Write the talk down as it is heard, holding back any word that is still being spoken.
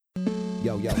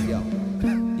Yo, yo, yo.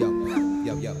 Yo,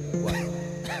 yo, yo. What?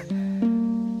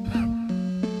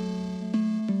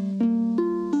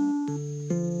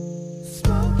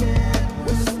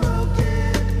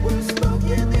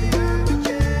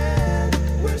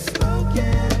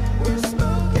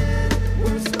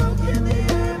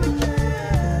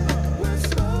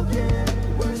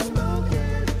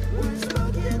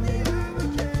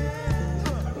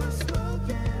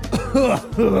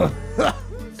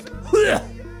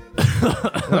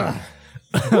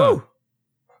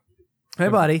 Hey,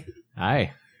 buddy.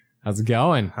 Hi. How's it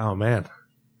going? Oh, man.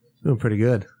 Doing pretty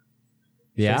good.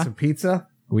 Yeah, Got some pizza.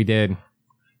 we did.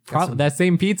 That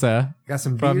same pizza Got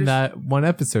some from beers. that one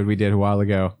episode we did a while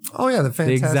ago. Oh, yeah, the The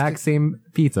fantastic. exact same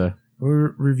pizza. We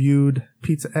reviewed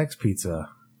Pizza X Pizza.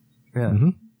 Yeah. Mhm.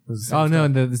 It was the same Oh,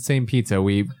 no, stuff. the same pizza.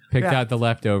 We picked Yeah. out the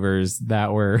leftovers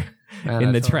that were Man, in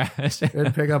I the thought- trash.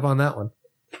 Didn't pick up on that one.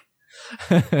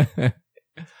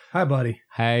 Hi, buddy.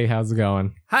 Hey, how's it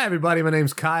going? Hi, everybody. My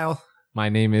name's Kyle. My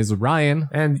name is Ryan.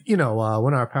 And, you know,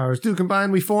 when our powers do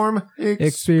combine, we form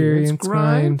Experience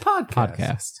Grind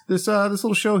Podcast. This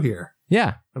little show here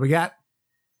Yeah. that we got.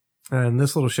 And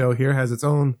this little show here has its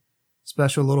own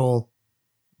special little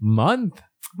Month.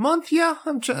 month. Yeah.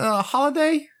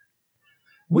 Holiday.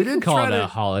 We did can call try it a to-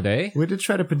 holiday. We did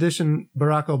try to petition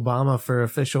Barack Obama for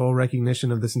official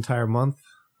recognition of this entire month.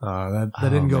 That Oh,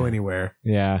 didn't go man. anywhere.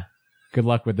 Yeah. Good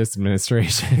luck with this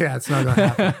administration. Yeah, it's not going to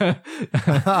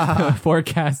happen.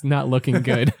 Forecast not looking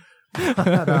good.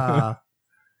 But,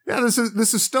 yeah, this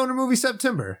is Stoner Movie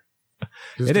September.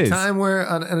 Just It a is. time where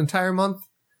an entire month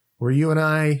where you and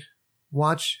I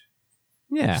watch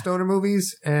Yeah. stoner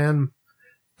movies, and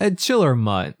A chiller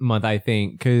month, I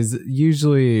think, because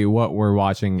usually what we're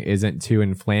watching isn't too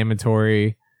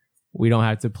inflammatory. We don't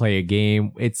have to play a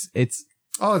game.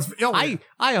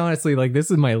 I honestly like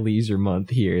this is my leisure month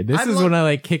here. This is when I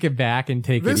like kick it back and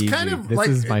take it this easy. kind of This like,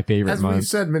 is my favorite as we've month.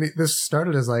 said, this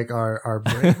started as like our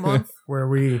break month where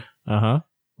we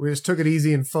just took it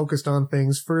easy and focused on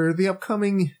things for the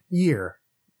upcoming year.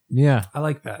 Yeah. I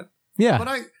like that. Yeah. But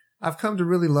I've come to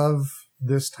really love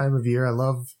this time of year. I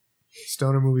love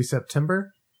Stoner Movie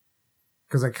September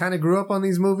because I kind of grew up on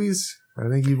these movies. I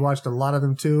think you've watched a lot of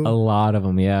them too. A lot of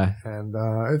them. Yeah. And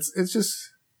it's just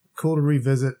cool to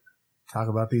revisit, talk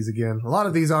about these again. A lot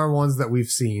of these are ones that we've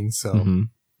seen. So Mhm.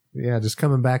 yeah, just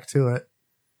coming back to it.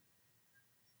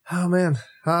 Oh man.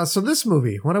 So this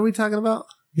movie, what are we talking about?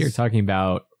 You're talking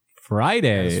about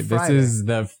Friday. It's This Friday. is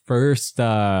the first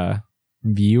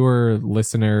viewer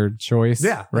listener choice.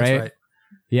 Yeah, that's Right. right.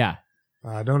 Yeah.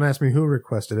 Don't ask me who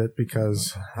requested it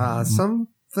because something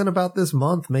about this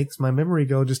month makes my memory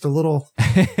go just a little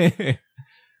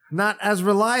not as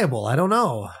reliable. I don't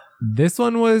know. This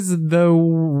one was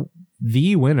the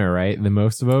winner, right? The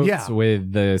most votes, Yeah.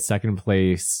 with the second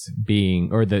place being,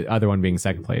 or the other one being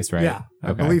second place, right? Yeah,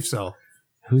 I Okay. believe so.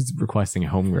 Who's requesting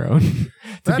homegrown? to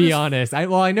That be is- honest,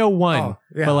 I know one, Oh,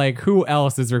 yeah. but like who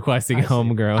else is requesting I see.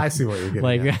 homegrown? I see what you're getting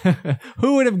Like, at.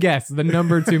 who would have guessed the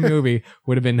number 2 movie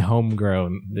would have been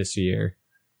homegrown this year?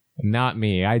 Not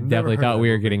me. I Never definitely heard thought of we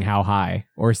that were movie. getting How High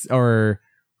or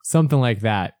something like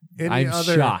that. Any I'm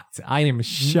other shocked. I am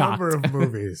shocked. number of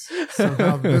movies.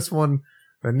 Somehow this one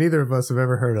that neither of us have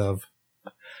ever heard of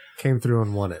came through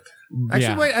and won it. Actually,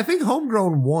 Yeah. wait, I think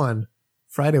Homegrown won.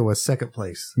 Friday was second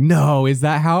place. No, is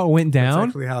that how it went That's down?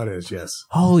 actually how it is, yes.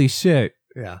 Holy shit.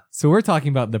 Yeah. So we're talking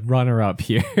about the runner up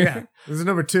here. Yeah. This is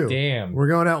number 2. Damn. We're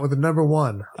going out with the number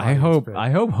 1. I hope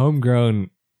homegrown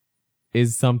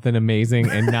is something amazing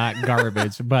and not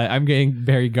garbage, but I'm getting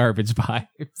very garbage vibes.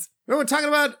 We're talking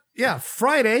about,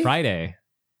 Friday. Friday.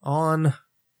 On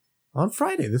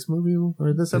Friday. This movie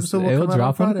or this episode will It'll come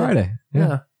drop out on Friday. Yeah.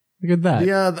 Yeah. Look at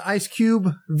that. The Ice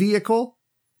Cube vehicle.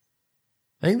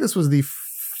 I think this was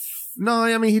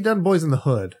he done Boys in the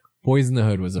Hood. Boys in the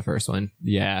Hood was the first one.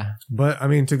 Yeah. But I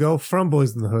mean, to go from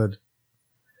Boys in the Hood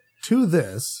to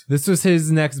this, This was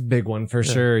his next big one for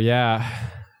sure. Yeah.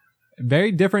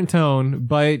 Very different tone,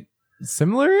 but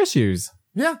similar issues.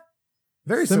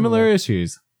 very Similar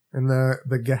issues. in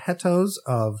the ghettos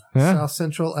of Yeah. South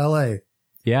Central LA.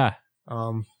 Yeah.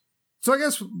 So I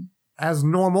guess as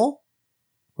normal,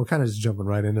 we're kind of just jumping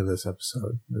right into this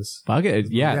episode. Fuck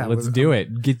it. Yeah. Yeah, let's with- do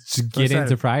it. Get excited.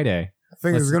 into Friday. I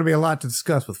think there's going to be a lot to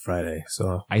discuss with Friday,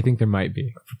 so I think there might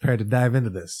be. prepared to dive into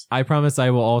this. I promise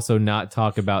I will also not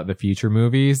talk about the future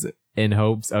movies in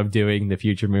hopes of doing the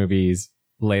future movies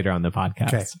later on the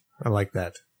podcast. Okay, I like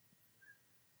that.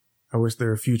 I wish there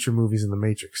were future movies in the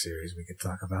Matrix series we could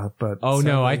talk about, but Oh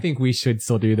no, I think we should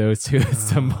still do those too at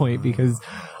some point because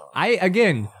I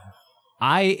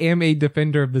am a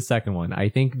defender of the second one. I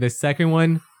think the second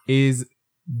one is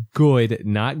good,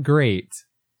 not great.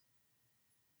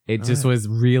 It just was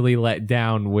really let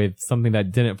down with something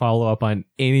that didn't follow up on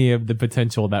any of the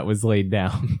potential that was laid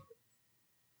down.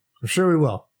 I'm sure we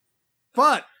will.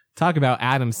 But talk about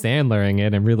Adam Sandler-ing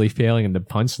it and really failing in the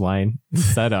punchline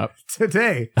setup.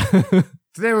 Today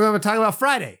we're going to talk about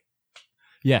Friday.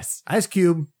 Yes. Ice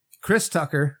Cube, Chris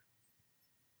Tucker,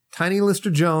 Tiny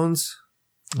Lister Jones.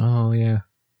 Oh, yeah.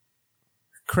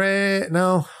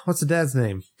 What's the dad's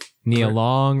name? Neil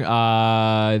Long,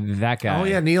 that guy. Oh,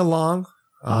 yeah, Neil Long.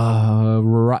 The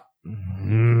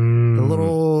The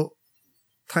little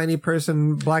tiny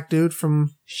person, black dude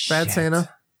from Bad Santa.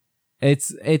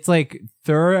 It's like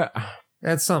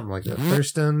That's something like that.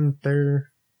 Thurston.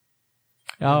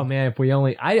 Oh man, if we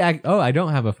only I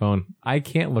don't have a phone. I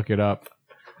can't look it up.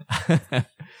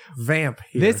 Vamp.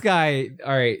 Here. This guy,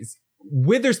 all right,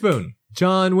 Witherspoon,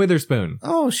 John Witherspoon.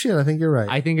 Oh shit, I think you're right.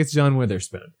 I think it's John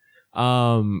Witherspoon.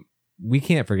 We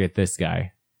can't forget this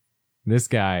guy. This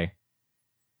guy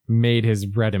made his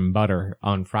bread and butter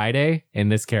on Friday in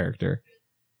this character.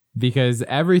 Because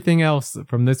everything else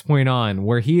from this point on,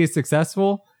 where he is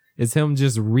successful, is him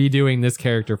just redoing this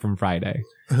character from Friday.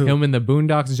 Who? Him in the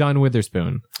Boondocks, John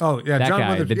Witherspoon. Oh yeah, that John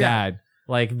guy, the dad.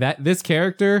 Like that. This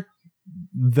character,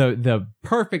 the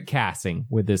perfect casting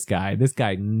with this guy. This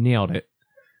guy nailed it.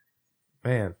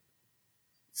 Man.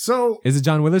 So is it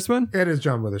John Witherspoon? It is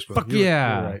John Witherspoon. Fuck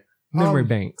yeah! You're right. Memory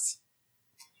banks.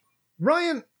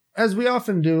 Ryan, as we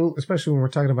often do, especially when we're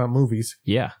talking about movies.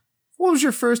 Yeah. What was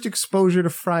your first exposure to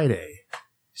Friday?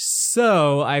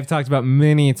 So I've talked about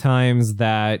many times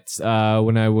that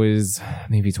when I was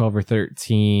maybe 12 or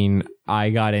 13, I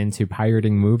got into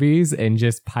pirating movies and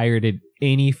just pirated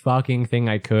any fucking thing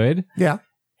I could. Yeah.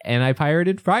 And I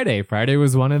pirated Friday. Friday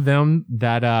was one of them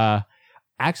that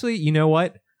actually, you know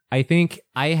what? I think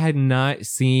I had not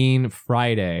seen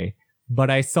Friday, but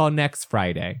I saw Next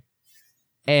Friday.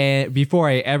 And before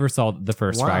I ever saw the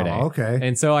first Friday. Okay.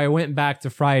 And so I went back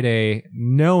to Friday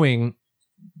knowing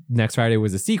Next Friday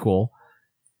was a sequel.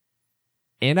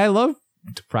 And I loved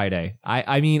Friday.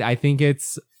 I mean, I think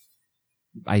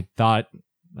I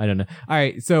don't know. All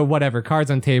right. So whatever.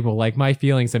 Cards on table. Like my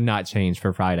feelings have not changed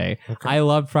for Friday. Okay. I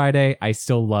love Friday. I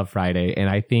still love Friday. And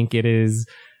I think it is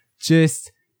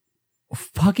just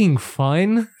fucking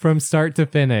fun from start to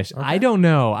finish. Okay. I don't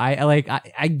know.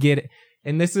 I get it.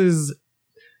 And this is,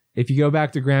 if you go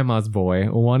back to Grandma's Boy,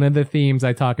 one of the themes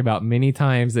I talk about many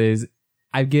times is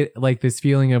I get like this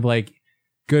feeling of like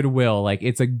goodwill. Like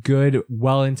it's a good,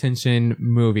 well-intentioned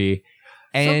movie.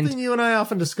 And something you and I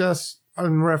often discuss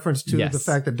in reference to the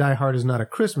fact that Die Hard is not a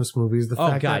Christmas movie is the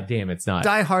fact God damn, it's not.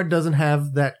 Die Hard doesn't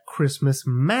have that Christmas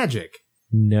magic.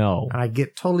 No. And I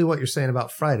get totally what you're saying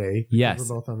about Friday. Yes.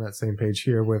 We're both on that same page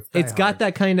here with It's got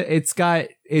that kind of,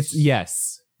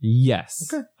 yes.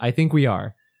 Okay. I think we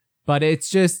are. But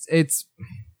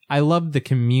I love the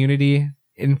community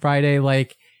in Friday,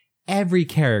 like every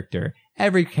character.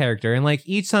 And like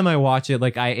each time I watch it,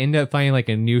 like I end up finding like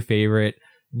a new favorite.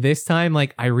 This time,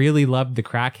 like I really loved the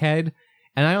crackhead.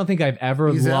 And I don't think I've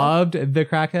ever loved the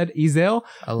crackhead. Ezel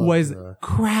was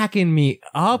cracking me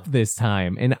up this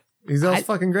time. And Ezel's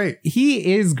fucking great.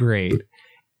 He is great.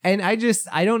 And I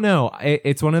don't know.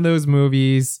 It's one of those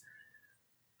movies.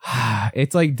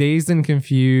 It's like Dazed and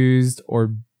Confused,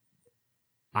 or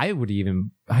I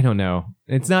don't know.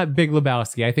 It's not Big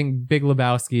Lebowski. I think Big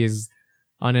Lebowski is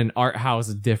on an art house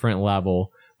different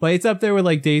level, but it's up there with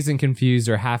like Dazed and Confused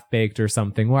or Half Baked or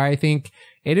something, where I think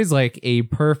it is like a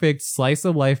perfect slice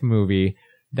of life movie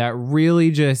that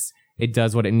really just, it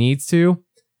does what it needs to.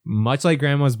 Much like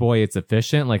Grandma's Boy, it's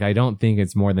efficient. Like I don't think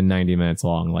it's more than 90 minutes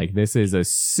long. Like this is a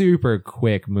super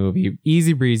quick movie,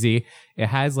 easy breezy. It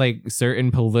has like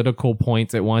certain political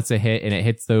points it wants to hit, and it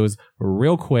hits those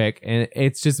real quick. And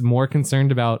it's just more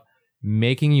concerned about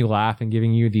making you laugh and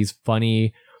giving you these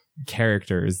funny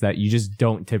characters that you just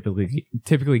don't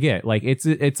typically get. Like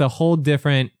it's a whole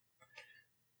different.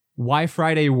 Why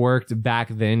Friday worked back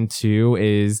then too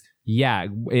is, yeah,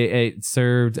 it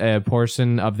served a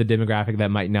portion of the demographic that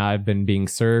might not have been being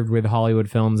served with Hollywood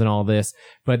films and all this.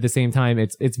 But at the same time,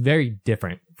 it's very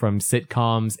different from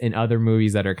sitcoms and other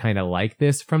movies that are kind of like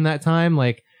this from that time.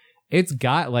 Like it's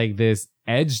got like this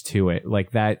edge to it,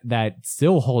 like that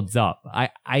still holds up.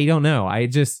 I don't know.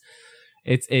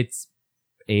 It's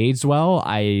aged well.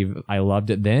 I loved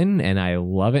it then and I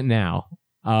love it now.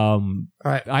 All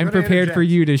right, I'm prepared for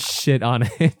you to shit on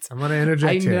it. I'm gonna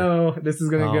interject. I know this is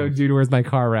gonna go, dude, where's my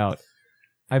car route?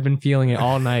 I've been feeling it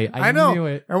all night. I know. Knew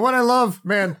it. And what I love,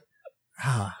 man,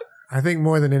 I think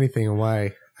more than anything, and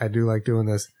why I do like doing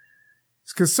this,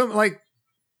 is because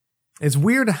it's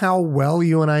weird how well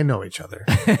you and I know each other.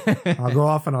 I'll go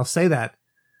off and I'll say that,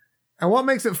 And what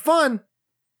makes it fun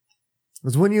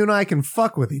is when you and I can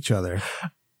fuck with each other.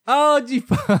 Oh, gee,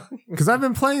 Because I've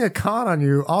been playing a con on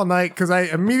you all night because I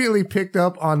immediately picked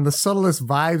up on the subtlest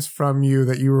vibes from you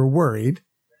that you were worried.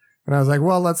 And I was like,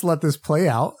 well, let's let this play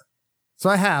out. So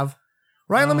I have.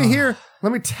 Right, let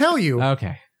me tell you.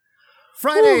 Okay.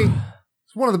 Friday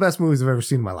is one of the best movies I've ever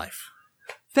seen in my life.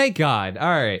 Thank God. All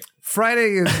right.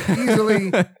 Friday is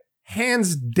easily,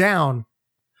 hands down,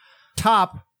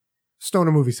 top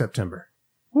stoner movie September.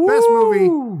 Best movie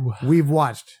we've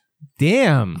watched.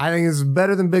 Damn. I think it's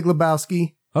better than Big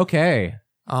Lebowski. Okay.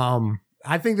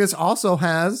 I think this also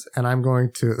has, and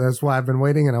that's why I've been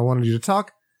waiting and I wanted you to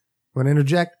talk. I'm going to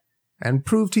interject and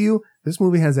prove to you this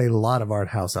movie has a lot of art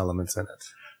house elements in it.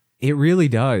 It really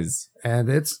does. And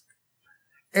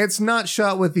it's not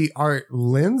shot with the art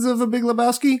lens of a Big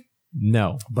Lebowski.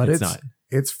 No, but it's not.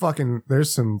 It's fucking,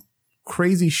 there's some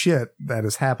crazy shit that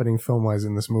is happening film-wise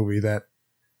in this movie that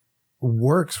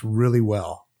works really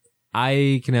well.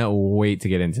 I cannot wait to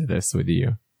get into this with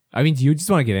you. I mean, do you just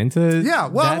want to get into Yeah,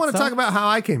 well, I want to stuff? talk about how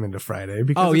I came into Friday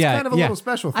because it's kind of a little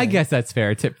special thing. I guess that's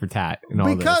fair. Tit for tat and all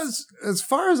this. Because as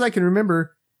far as I can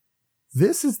remember,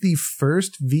 this is the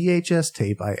first VHS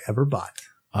tape I ever bought.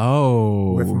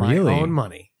 Oh, with my really? own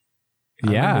money. Yeah.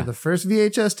 I remember the first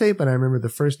VHS tape and I remember the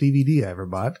first DVD I ever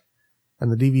bought.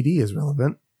 And the DVD is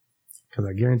relevant because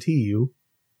I guarantee you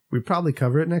we probably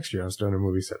cover it next year on Stoner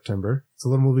Movie September. It's a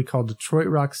little movie called Detroit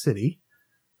Rock City.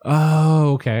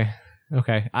 Oh, okay.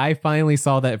 Okay. I finally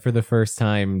saw that for the first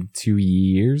time 2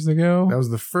 years ago. That was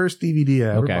the first DVD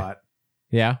I ever bought.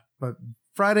 Yeah. But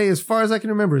Friday, as far as I can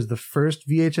remember, is the first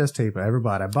VHS tape I ever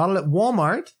bought. I bought it at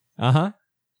Walmart. Uh-huh.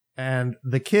 And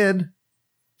the kid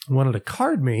wanted to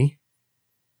card me.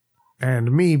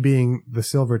 And me, being the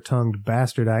silver-tongued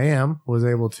bastard I am, was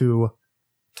able to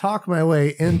talk my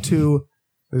way into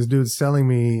this dude selling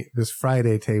me this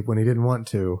Friday tape when he didn't want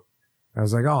to. I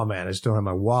was like, oh man, I just don't have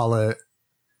my wallet.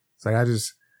 It's like,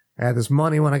 I had this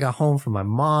money when I got home from my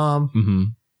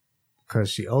mom because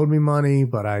she owed me money,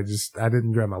 but I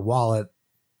didn't grab my wallet.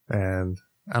 And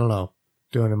I don't know,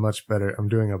 I'm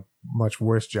doing a much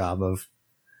worse job of,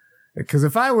 because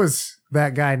if I was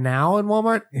that guy now in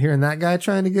Walmart, hearing that guy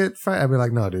trying to get I'd be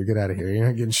like, no, dude, get out of here. You're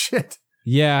not getting shit.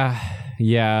 Yeah.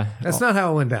 Yeah. That's not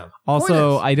how it went down.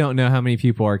 Also, I don't know how many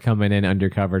people are coming in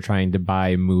undercover trying to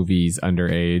buy movies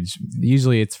underage.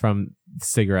 Usually it's from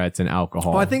cigarettes and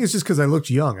alcohol. Oh, I think it's just because I looked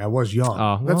young. I was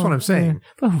young. That's what I'm saying.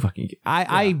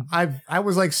 I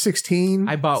was like 16.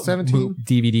 I bought 17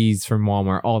 DVDs from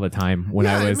Walmart all the time when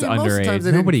I was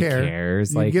underage. Nobody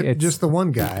cares. You get just the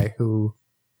one guy who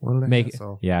wanted to make it.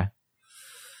 Yeah.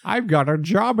 I've got a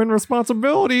job and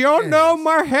responsibility. Oh no,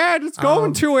 my head is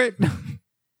going to it.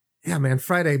 Yeah, man,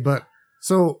 Friday. But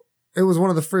so it was one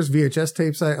of the first VHS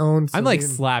tapes I owned. So I'm like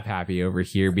slap happy over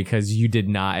here because you did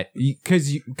not,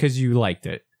 because you liked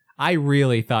it. I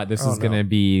really thought this was going to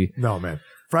be. No, man.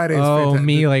 Friday is fantastic.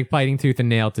 Me like fighting tooth and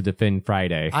nail to defend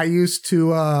Friday. I used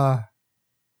to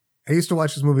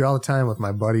watch this movie all the time with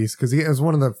my buddies because it was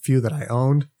one of the few that I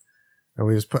owned. And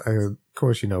we just put, of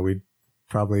course, we'd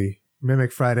probably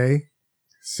mimic Friday.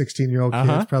 16-year-old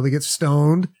kids probably get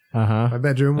stoned. My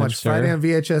bedroom, watch Friday on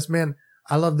VHS. Man,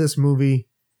 I love this movie.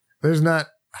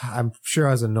 I'm sure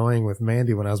I was annoying with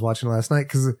Mandy when I was watching it last night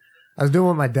because I was doing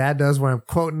what my dad does where I'm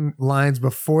quoting lines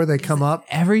before they come up.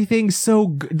 Everything's so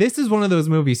good. This is one of those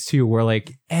movies too where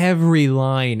like every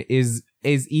line is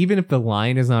even if the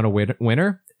line is not a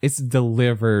winner, it's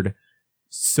delivered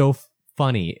so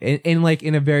funny in like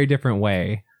in a very different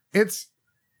way. It's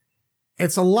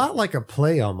a lot like a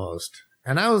play almost.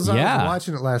 And I was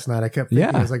watching it last night. I kept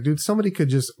thinking, I was like, dude, somebody could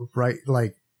just write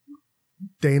like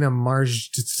Dana Marsh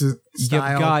style.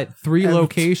 You've got 3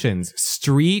 locations: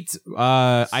 Street,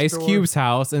 Ice Cube's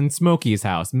house, and Smokey's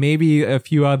house. Maybe a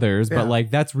few others, but like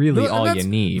that's really all you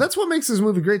need. That's what makes this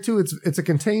movie great too. It's a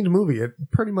contained movie. It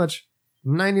pretty much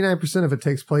 99% of it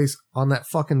takes place on that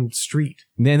fucking street.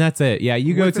 Then that's it. Yeah,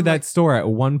 you go to that store at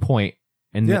one point,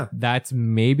 and that's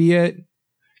maybe it.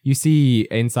 You see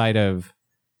inside of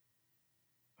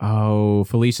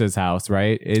Felicia's house,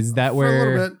 right? Is that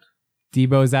where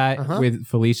Debo's at with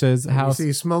Felicia's house? You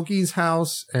see Smokey's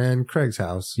house and Craig's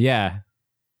house. Yeah.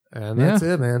 And that's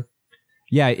it, man.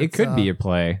 Yeah, it could be a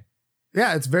play.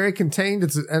 Yeah, it's very contained.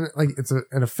 It's an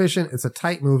efficient, it's a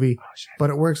tight movie, but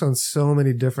it works on so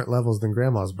many different levels than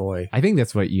Grandma's Boy. I think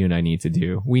that's what you and I need to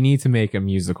do. We need to make a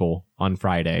musical on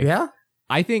Friday. Yeah?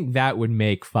 I think that would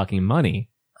make fucking money.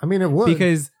 I mean, it would.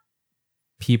 Because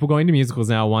people going to musicals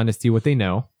now want to see what they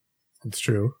know. It's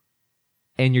true.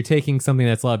 And you're taking something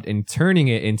that's loved and turning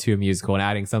it into a musical and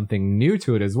adding something new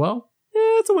to it as well.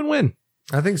 Yeah, it's a win-win.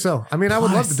 I think so. I mean, I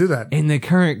would love to do that. In the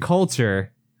current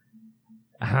culture,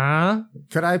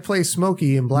 could I play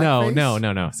Smokey in blackface?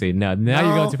 No. See, now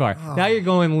you're going too far. Oh. Now you're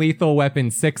going Lethal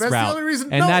Weapon 6 That's route. the only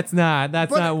reason. And that's not.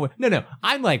 No.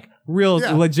 I'm like real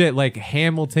legit, like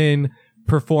Hamilton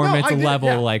performance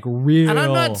level, like real. And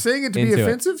I'm not saying it to be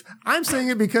offensive. I'm saying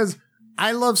it because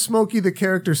I love Smokey the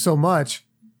character so much.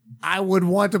 I would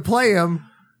want to play him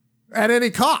at any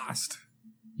cost.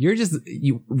 You're just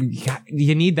you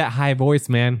need that high voice,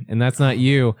 man, and that's not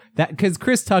you. That because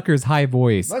Chris Tucker's high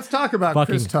voice. Let's talk about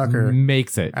Chris Tucker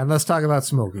makes it, and let's talk about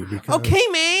Smokey. Because okay,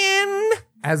 man.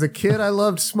 As a kid, I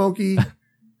loved Smokey.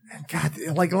 And God,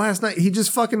 like last night, he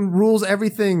just fucking rules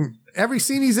everything. Every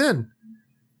scene he's in.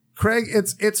 Craig,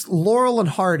 it's Laurel and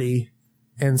Hardy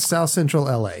in South Central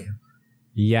LA.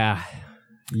 Yeah.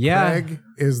 Craig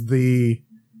is the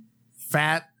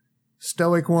fat,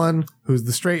 stoic one who's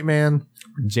the straight man.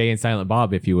 Jay and Silent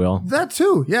Bob, if you will. That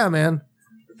too. Yeah, man.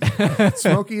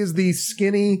 Smokey is the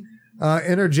skinny,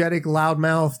 energetic,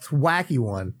 loudmouthed, wacky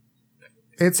one.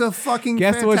 It's a fucking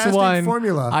fantastic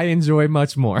formula. I enjoy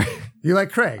much more. You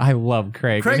like Craig? I love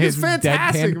Craig. Craig is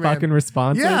fantastic, deadpan man. Fucking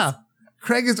responses. Yeah.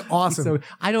 Craig is awesome.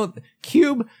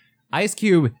 Ice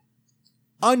Cube,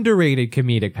 underrated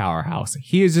comedic powerhouse.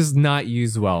 He is just not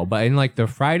used well. But in like the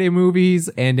Friday movies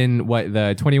and in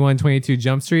the 21-22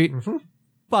 Jump Street,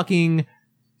 fucking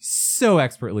so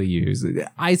expertly used.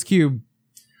 Ice Cube,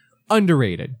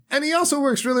 underrated. And he also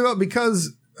works really well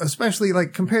because, especially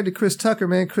like compared to Chris Tucker,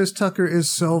 man, Chris Tucker is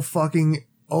so fucking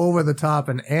over the top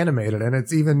and animated. And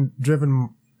it's even driven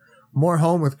more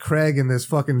home with Craig in this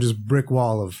fucking just brick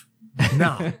wall of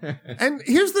nah. And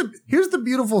here's the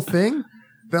beautiful thing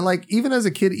that like even as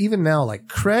a kid, even now, like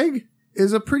Craig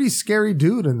is a pretty scary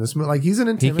dude in this movie. Like he's an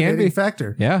intimidating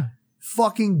factor. Yeah.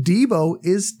 Fucking Debo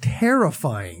is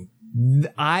terrifying.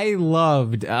 I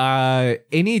loved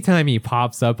anytime he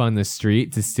pops up on the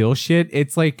street to steal shit.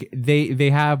 It's like they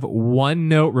have one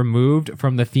note removed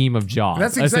from the theme of Jaws.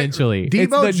 That's essentially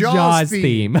Debo it's the Jaws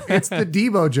theme. It's the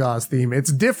Debo Jaws theme.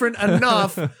 It's different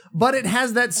enough, but it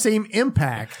has that same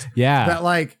impact. Yeah, that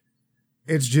like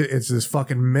it's this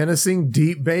fucking menacing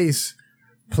deep bass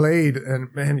played,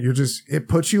 and man, it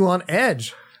puts you on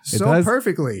edge so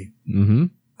perfectly. Mm-hmm.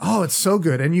 Oh, it's so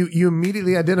good. And you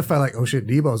immediately identify like, oh shit,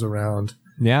 Debo's around.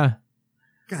 Yeah.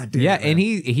 God damn. Yeah, man. and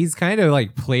he's kind of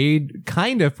like played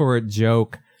kind of for a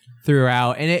joke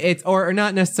throughout. And it's or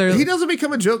not necessarily. He doesn't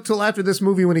become a joke till after this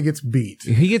movie when he gets beat.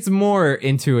 He gets more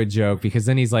into a joke because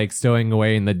then he's like stowing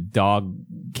away in the dog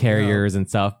carriers and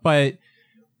stuff. But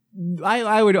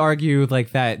I would argue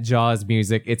like that Jaws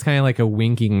music, it's kind of like a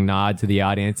winking nod to the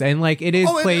audience, and like it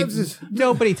is played.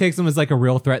 Nobody takes them as like a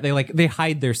real threat. They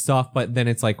hide their stuff, but then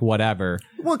it's like whatever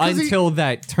until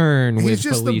that turn with Felicia. He's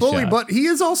just the bully, but he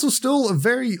is also still a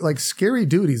very like scary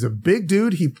dude. He's a big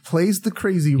dude. He plays the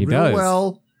crazy real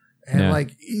well, and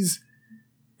like he's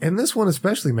in this one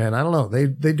especially, man. I don't know.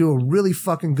 They do a really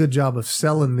fucking good job of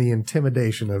selling the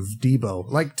intimidation of Debo.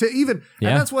 Like to even,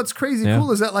 and that's what's crazy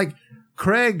cool is that like.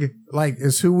 Craig, like,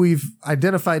 is who we've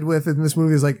identified with in this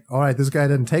movie is like, all right, this guy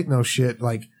doesn't take no shit.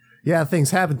 Like, yeah, things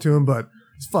happen to him, but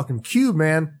it's fucking Cube,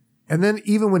 man. And then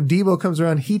even when Debo comes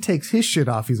around, he takes his shit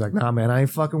off. He's like, nah, man, I ain't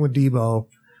fucking with Debo.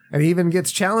 And he even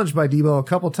gets challenged by Debo a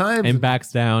couple times. And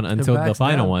backs down until the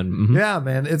final one. Mm-hmm. Yeah,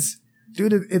 man. It's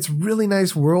really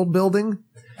nice world building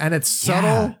and it's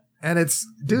subtle. Yeah. And it's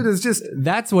just...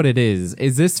 That's what it is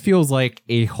this feels like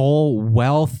a whole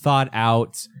well thought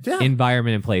out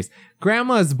environment in place.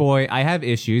 Grandma's Boy, I have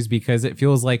issues because it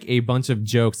feels like a bunch of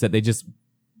jokes that they just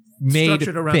made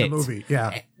structured around the movie.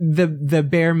 Yeah. The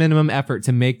bare minimum effort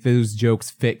to make those jokes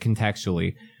fit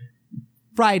contextually.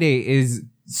 Friday is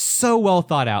so well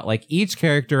thought out. Like each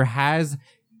character has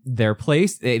their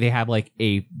place. They have like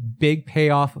a big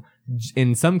payoff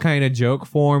in some kind of joke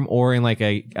form or in like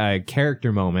a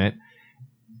character moment.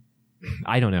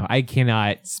 I don't know. I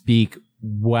cannot speak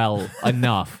well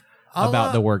enough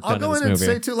about the work done in this movie. I'll go in and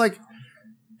say too, like,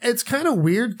 it's kind of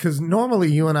weird because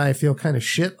normally you and I feel kind of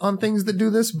shit on things that do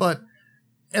this, but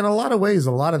in a lot of ways,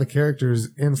 a lot of the characters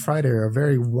in Friday are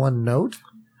very one note.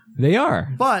 They are.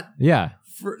 But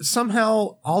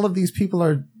somehow all of these people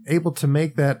are able to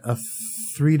make that a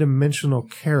three-dimensional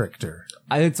character.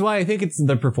 That's why I think it's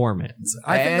the performance.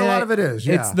 I think a lot of it is,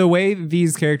 yeah. It's the way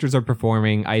these characters are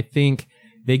performing. I think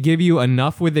they give you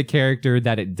enough with the character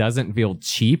that it doesn't feel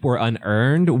cheap or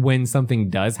unearned when something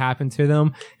does happen to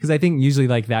them. Because I think usually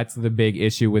like that's the big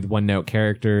issue with one-note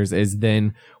characters is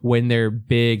then when their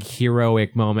big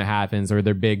heroic moment happens or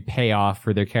their big payoff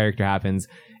for their character happens,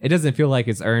 it doesn't feel like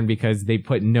it's earned because they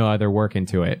put no other work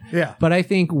into it. Yeah. But I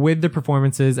think with the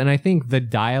performances, and I think the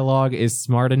dialogue is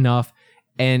smart enough,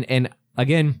 and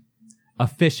again,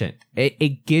 efficient.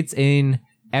 It gets in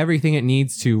everything it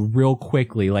needs to real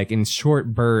quickly, like in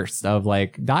short bursts of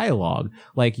like dialogue.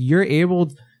 Like you're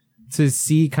able to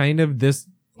see kind of this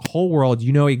whole world.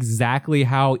 You know exactly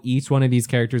how each one of these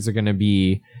characters are going to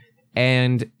be,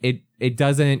 and it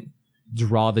doesn't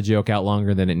draw the joke out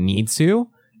longer than it needs to.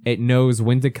 It knows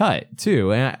when to cut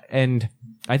too, and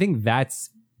I think that's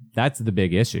the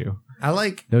big issue. I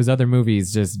like those other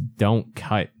movies just don't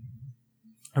cut.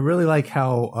 I really like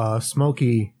how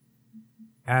Smokey,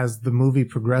 as the movie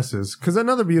progresses, because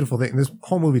another beautiful thing, this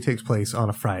whole movie takes place on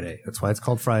a Friday. That's why it's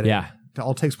called Friday. Yeah. It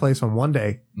all takes place on one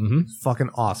day. Mm-hmm. It's fucking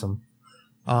awesome.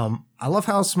 I love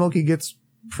how Smokey gets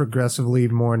progressively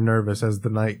more nervous as the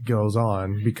night goes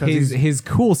on because his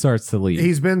cool starts to leave.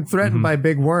 He's been threatened by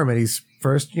Big Worm, and he's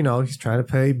first, he's trying to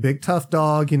play big tough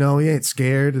dog, he ain't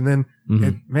scared. And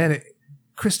then,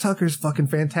 Chris Tucker's fucking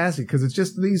fantastic because it's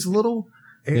just these little...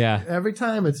 Every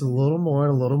time it's a little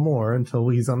more until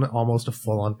he's on almost a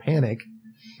full-on panic.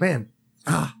 Man,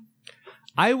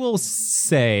 I will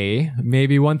say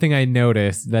maybe one thing I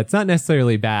noticed that's not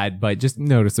necessarily bad, but just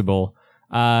noticeable.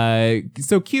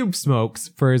 So Cube smokes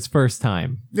for his first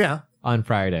time. Yeah. On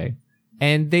Friday.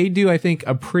 And they do, I think,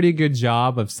 a pretty good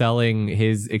job of selling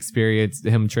his experience,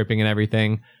 him tripping and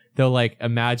everything. Though, like,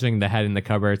 imagining the head in the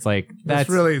cupboard, it's like,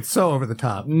 it's so over the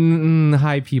top.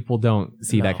 High people don't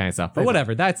see that kind of stuff. But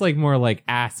whatever. That's like more like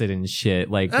acid and shit.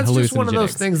 Like, that's just one of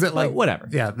those things that, like, whatever.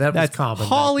 Yeah, that's common.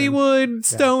 Hollywood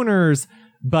stoners.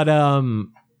 But,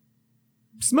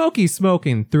 Smokey's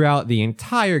smoking throughout the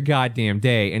entire goddamn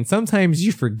day. And sometimes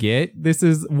you forget this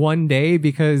is one day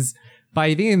because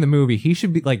by the end of the movie, he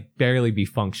should be, like, barely be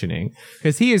functioning.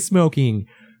 Because he is smoking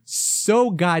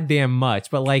so goddamn much,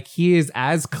 but like he is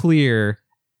as clear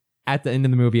at the end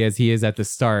of the movie as he is at the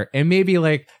start. And maybe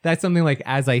like that's something like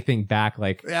as I think back,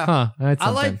 like, that's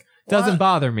something. Doesn't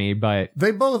bother me, but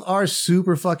they both are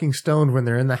super fucking stoned when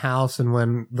they're in the house and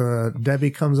when the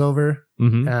Debbie comes over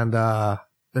and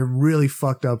they're really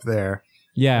fucked up there.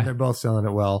 Yeah. And they're both selling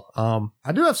it well.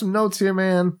 I do have some notes here,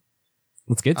 man.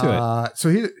 Let's get to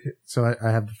it. So I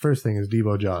have the first thing is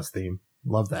Debo Jaw's theme.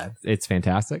 Love that. It's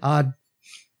fantastic.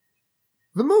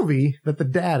 The movie that the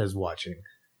dad is watching.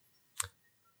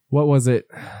 What was it?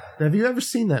 Have you ever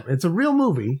seen that? It's a real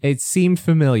movie. It seemed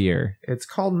familiar. It's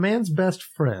called Man's Best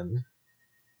Friend.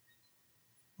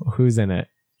 Who's in it?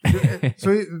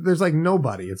 So there's like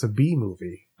nobody. It's a B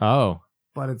movie. Oh.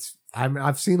 But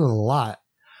I've seen it a lot.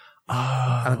 Oh,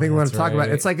 I think we're going to talk about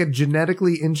it. It's like a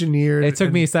genetically engineered... It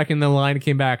took me a second. The line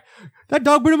came back. That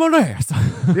dog bit him on the ass.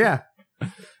 Yeah.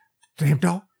 Damn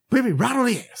dog. Bit me right on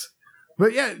the ass.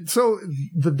 But yeah, so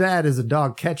the dad is a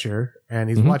dog catcher, and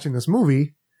he's watching this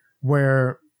movie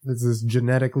where there's this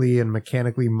genetically and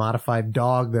mechanically modified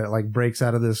dog that like breaks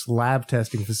out of this lab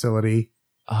testing facility.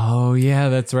 Oh, yeah,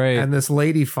 that's right. And this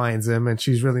lady finds him, and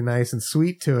she's really nice and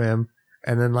sweet to him.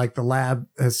 And then like the lab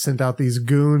has sent out these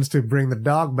goons to bring the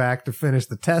dog back to finish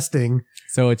the testing.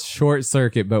 So it's Short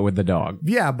Circuit, but with the dog.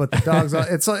 Yeah, but the dog's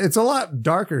it's a lot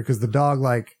darker because the dog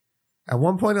like at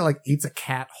one point it like eats a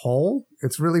cat whole.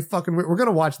 It's really fucking weird. We're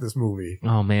gonna watch this movie.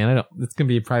 Oh man, it's gonna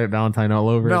be a Private Valentine all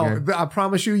over again. No, I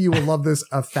promise you will love this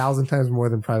 1,000 times more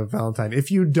than Private Valentine.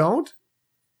 If you don't,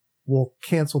 we'll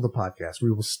cancel the podcast.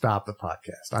 We will stop the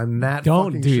podcast. I'm not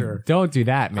fucking sure. Don't do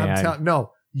that, man.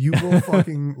 No. You will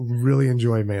fucking really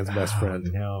enjoy Man's Best Friend.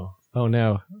 No. Oh,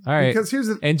 no. All right. Because here's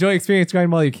the... Enjoy Experience Grind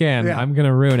while you can. Yeah. I'm going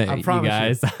to ruin it, I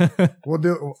promise you guys. We'll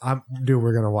do...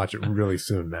 we're going to watch it really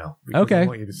soon now. Okay. I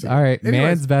want you to see all right. Anyways,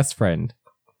 Man's Best Friend.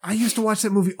 I used to watch that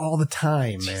movie all the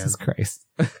time, man. Jesus Christ.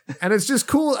 And it's just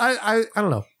cool. I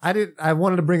don't know. I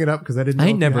wanted to bring it up because I didn't know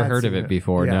I never heard of it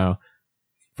before, no.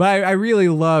 But I really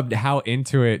loved how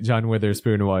into it John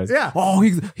Witherspoon was. Yeah. Oh,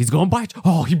 he's going to bite you.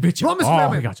 Oh, he bit you. Run, Mr.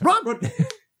 Batman. Gotcha. Run.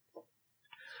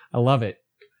 I love it.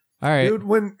 All right. Dude,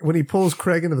 when he pulls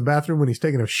Craig into the bathroom when he's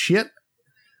taking a shit.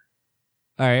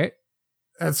 All right.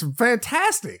 That's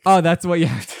fantastic. Oh, that's what you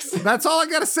have to say. That's all I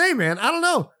got to say, man. I don't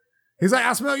know. He's like,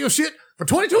 I smell your shit for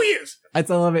 22 years. I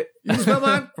love it. You smell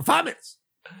mine for 5 minutes.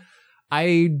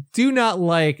 I do not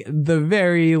like the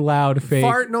very loud fake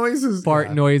fart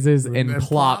noises and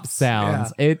plop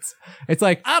sounds. Yeah. It's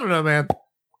like, I don't know, man.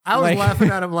 I was laughing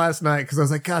at him last night because I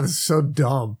was like, God, this is so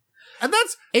dumb. And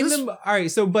that's all right.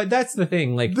 So, but that's the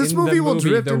thing. Like this movie will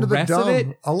drift into the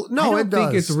dumb. No, I don't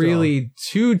think it's really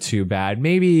too bad.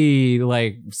 Maybe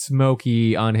like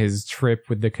Smokey on his trip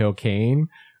with the cocaine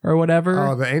or whatever.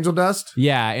 Oh, the angel dust.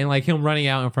 Yeah, and like him running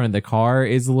out in front of the car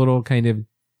is a little kind of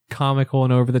comical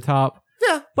and over the top.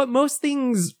 Yeah, but most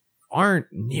things aren't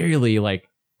nearly like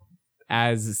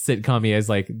as sitcom as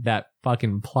like that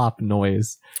fucking plop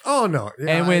noise. Oh no!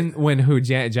 Yeah, and when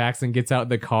Janet Jackson gets out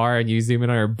the car and you zoom in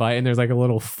on her butt and there's like a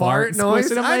little fart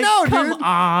noise. And I'm I like, know, come dude. on!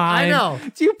 I know.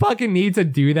 Do you fucking need to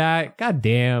do that? God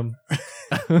damn!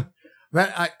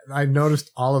 That I noticed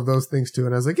all of those things too,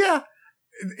 and I was like, yeah,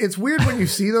 it's weird when you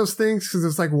see those things because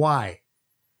it's like, why?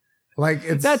 Like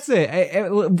that's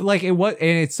it. Like it was,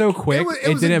 and it's so quick.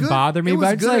 It didn't bother me, it was but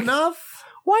I was good like, enough.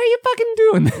 Why are you fucking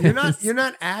doing this? You're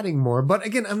not adding more. But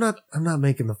again, I'm not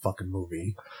making the fucking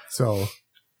movie. So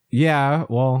yeah,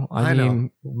 well, I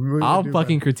mean, I'll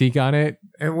fucking critique on it.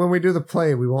 And when we do the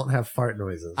play, we won't have fart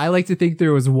noises. I like to think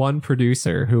there was one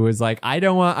producer who was like, I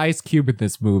don't want Ice Cube in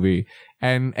this movie.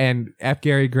 And F.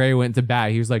 Gary Gray went to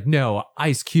bat. He was like, no,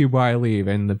 Ice Cube or I leave.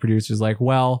 And the producer's like,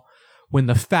 well, when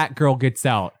the fat girl gets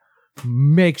out,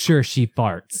 make sure she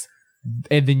farts.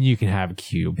 And then you can have a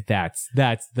Cube. That's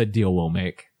the deal we'll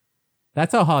make.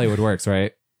 That's how Hollywood works,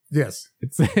 right? Yes.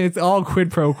 It's all quid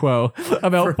pro quo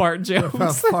about fart jokes.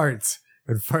 About farts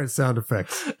and fart sound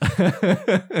effects.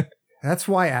 That's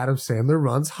why Adam Sandler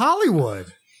runs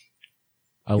Hollywood.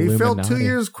 Illuminati. He filled 2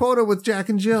 years quota with Jack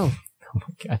and Jill. Oh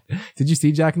my God. Did you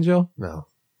see Jack and Jill? No.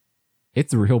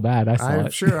 It's real bad. I saw it. I'm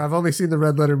sure. I've only seen the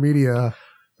Red Letter Media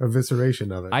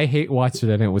evisceration of it. I hate watching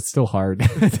it and it was still hard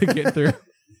to get through.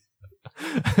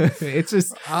 It's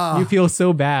just you feel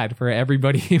so bad for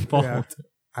everybody involved. Yeah.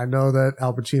 I know that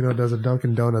Al Pacino does a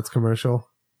Dunkin' Donuts commercial,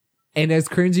 and as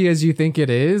cringy as you think it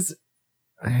is,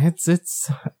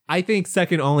 it's I think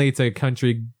second only to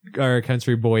country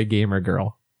boy gamer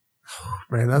girl.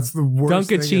 Man, that's the worst.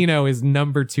 Dunkachino is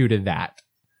number 2 to that.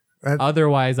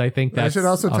 Otherwise, I think that's. I should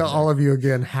also tell all of you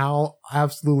again how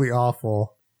absolutely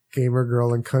awful Gamer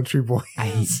Girl and Country Boy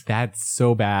is. That's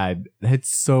so bad. That's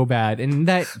so bad, and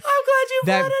that.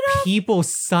 That people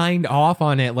signed off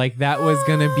on it like that was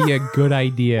going to be a good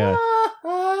idea.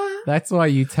 That's why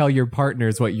you tell your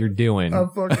partners what you're doing. I'm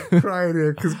fucking crying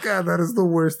here because, God, that is the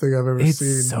worst thing I've ever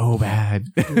seen. It's so bad.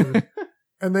 Dude.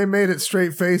 And they made it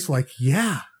straight face like,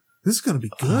 yeah, this is going to be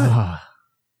good.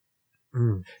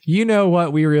 You know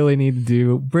what we really need to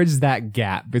do? Bridge that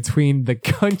gap between the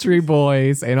country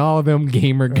boys and all of them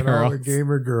gamer girls. And all the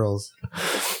gamer girls.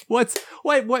 What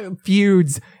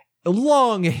feuds?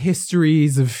 Long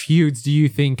histories of feuds do you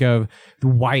think of? The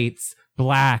whites,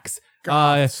 blacks,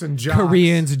 and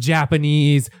Koreans,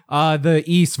 Japanese, the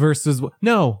East versus...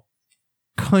 No.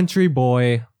 Country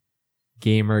boy,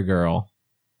 gamer girl.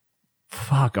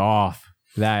 Fuck off.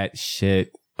 That shit.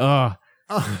 Ugh.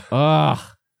 Ugh.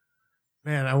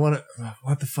 Man, I want to...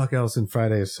 What the fuck else in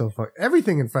Friday is so fuck...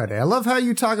 Everything in Friday. I love how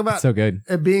you talk about it's so good.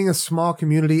 It being a small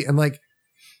community and like...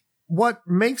 What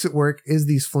makes it work is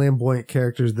these flamboyant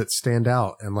characters that stand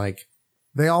out and like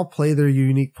they all play their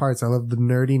unique parts. I love the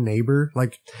nerdy neighbor,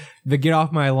 like the get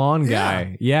off my lawn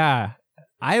guy. Yeah.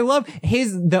 I love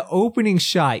the opening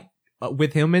shot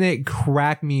with him in it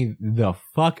cracked me the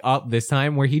fuck up this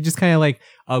time where he just kind of like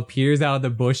appears out of the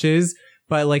bushes,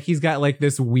 but like he's got like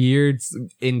this weird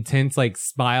intense like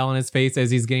smile on his face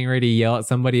as he's getting ready to yell at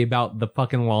somebody about the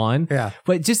fucking lawn. Yeah.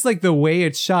 But just like the way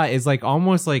it's shot is like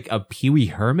almost like a Pee-wee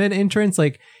Herman entrance.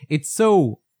 Like it's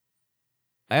so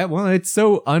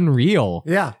unreal.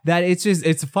 Yeah. That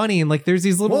it's funny and like there's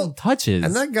these little touches.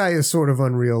 And that guy is sort of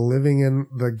unreal living in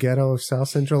the ghetto of South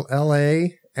Central LA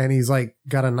and he's like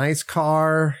got a nice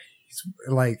car.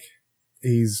 I'll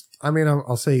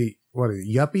say what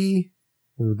is yuppie?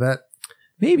 That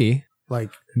maybe. What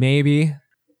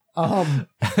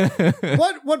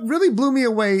really blew me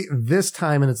away this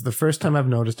time, and it's the first time I've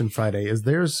noticed in Friday, is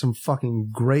there's some fucking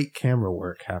great camera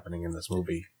work happening in this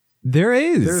movie. There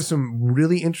is. There's some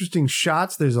really interesting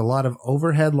shots. There's a lot of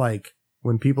overhead, like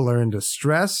when people are in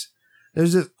distress.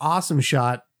 There's this awesome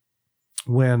shot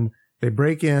when they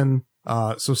break in.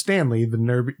 So Stanley, the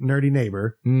nerdy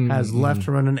neighbor, has left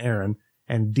to run an errand,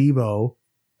 and Debo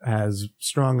has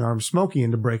strong-armed Smokey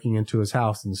into breaking into his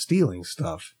house and stealing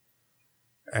stuff.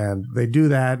 And they do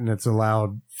that, and it's a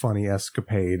loud, funny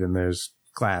escapade, and there's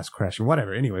glass crashing,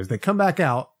 whatever. Anyways, they come back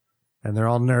out, and they're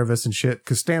all nervous and shit,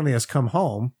 because Stanley has come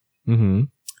home. Mm-hmm.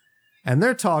 And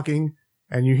they're talking,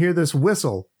 and you hear this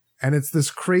whistle, and it's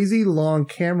this crazy long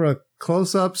camera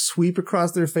close-up, sweep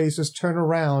across their faces, turn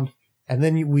around, and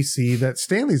then we see that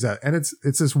Stanley's out. And it's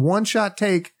this one-shot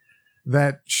take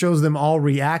that shows them all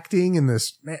reacting in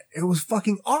this. Man, it was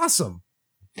fucking awesome.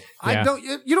 Yeah.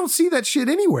 You don't see that shit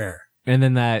anywhere. And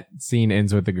then that scene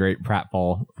ends with the great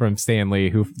pratfall from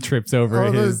Stanley, who trips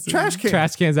over his trash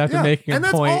cans after making a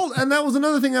point. And that was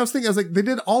another thing I was thinking. I was like, they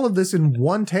did all of this in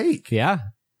one take. Yeah.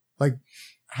 Like,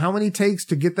 how many takes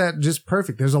to get that just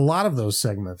perfect? There's a lot of those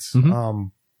segments.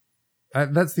 Mm-hmm.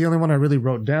 That's the only one I really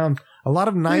wrote down. A lot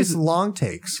of nice long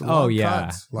takes. Long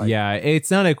cuts, yeah. It's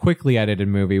not a quickly edited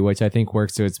movie, which I think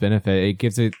works to its benefit.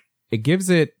 It gives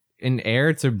it an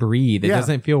air to breathe. It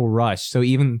doesn't feel rushed. So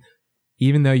even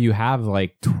though you have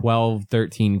like 12,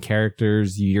 13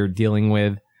 characters you're dealing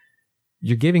with,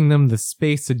 you're giving them the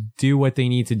space to do what they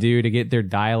need to do to get their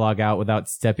dialogue out without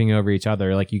stepping over each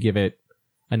other. Like, you give it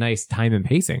a nice time and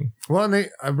pacing. Well, and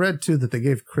I read too that they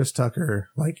gave Chris Tucker,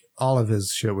 like, all of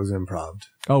his shit was improv.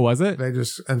 Oh, was it?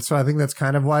 And so I think that's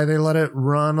kind of why they let it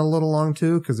run a little long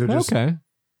too, because they're just okay.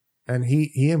 And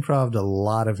he improv'd a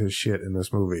lot of his shit in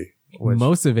this movie.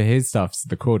 Most of his stuff's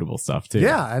the quotable stuff too.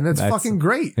 Yeah, and that's fucking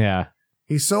great. Yeah.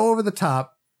 He's so over the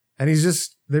top, and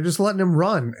they're just letting him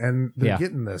run, and they're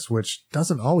getting this, which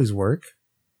doesn't always work,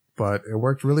 but it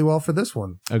worked really well for this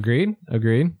one. Agreed.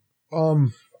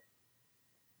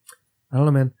 I don't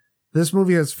know, man. This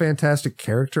movie has fantastic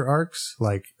character arcs,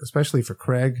 like, especially for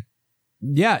Craig.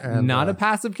 Yeah, and, not a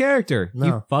passive character. No.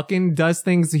 He fucking does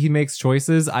things. He makes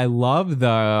choices. I love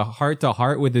the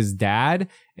heart-to-heart with his dad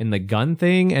and the gun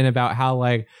thing, and about how,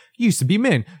 like, you used to be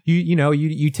men.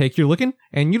 You take your looking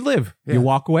and you live. Yeah. You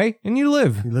walk away and you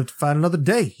live. You live to fight another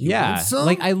day.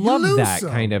 Like, I love that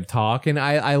kind of talk, and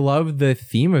I love the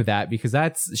theme of that, because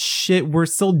that's shit we're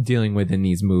still dealing with in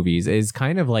these movies, is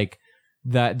kind of like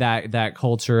that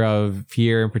culture of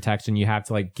fear and protection. You have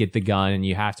to, like, get the gun and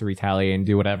you have to retaliate and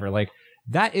do whatever. Like,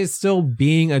 that is still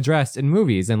being addressed in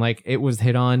movies, and, like, it was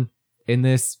hit on in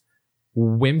this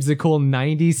whimsical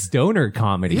 90s stoner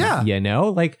comedy. Yeah.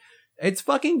 Like, it's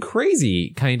fucking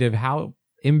crazy kind of how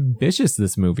ambitious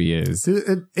this movie is.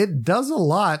 It does a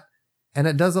lot, and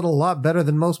it does it a lot better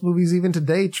than most movies even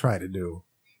today try to do.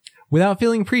 Without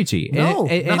feeling preachy. No,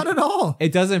 not at all.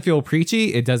 It doesn't feel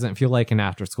preachy. It doesn't feel like an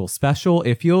after-school special.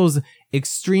 It feels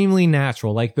extremely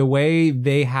natural. Like, the way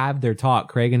they have their talk,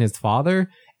 Craig and his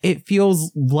father, it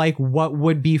feels like what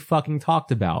would be fucking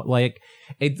talked about. Like,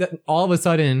 all of a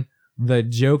sudden, the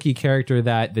jokey character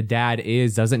that the dad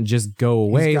is doesn't just go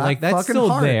away. Like, that's still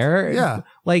heart. there. Yeah.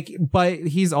 Like, but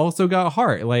he's also got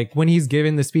heart. Like, when he's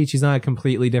giving the speech, he's not a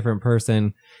completely different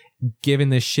person giving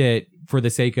this shit for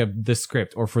the sake of the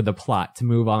script or for the plot to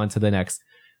move on to the next.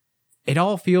 It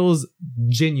all feels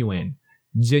genuine.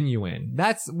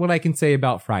 That's what I can say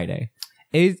about Friday.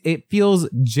 It feels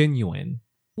genuine.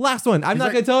 Last one. I'm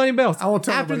not going to tell anybody else. I won't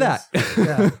tell after that.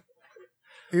 Yeah.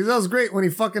 That was great when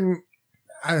he fucking...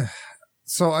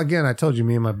 so again, I told you,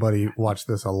 me and my buddy watched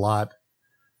this a lot.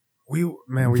 The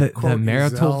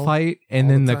marital fight, and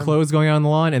then the clothes going on the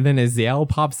lawn, and then Azale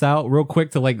pops out real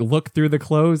quick to, like, look through the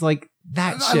clothes, like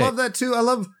that shit. I love that too. I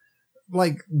love,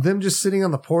 like, them just sitting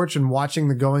on the porch and watching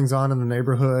the goings on in the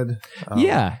neighborhood.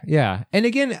 Yeah. And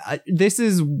again, this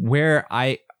is where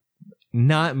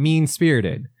not mean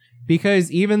spirited, because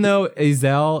even though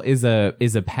Azale is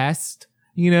a pest,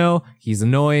 he's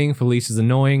annoying. Felicia's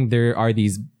annoying. There are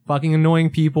these fucking annoying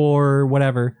people or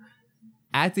whatever.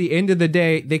 At the end of the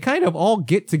day, they kind of all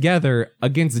get together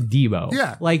against Debo.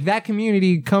 Yeah. Like, that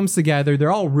community comes together.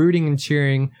 They're all rooting and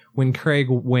cheering when Craig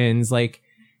wins. Like,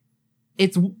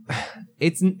 it's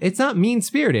not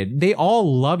mean-spirited. They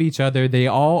all love each other. They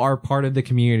all are part of the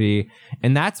community.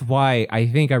 And that's why I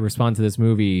think I respond to this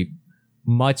movie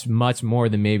much, much more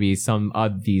than maybe some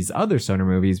of these other stoner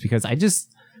movies, because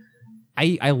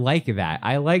I like that.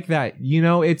 I like that,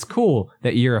 it's cool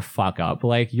that you're a fuck up.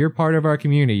 Like, you're part of our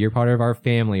community. You're part of our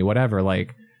family, whatever.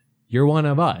 Like, you're one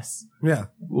of us. Yeah.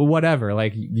 Whatever.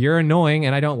 Like, you're annoying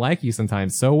and I don't like you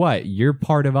sometimes. So what? You're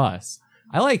part of us.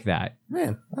 I like that.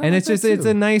 Man. And it's just, it's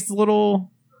a nice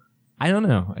little, I don't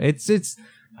know. I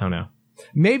don't know.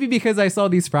 Maybe because I saw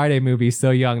these Friday movies so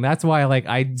young. That's why, like,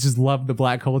 I just love the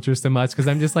black culture so much. Cause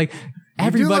I'm just like,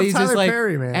 everybody's just like,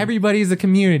 everybody's a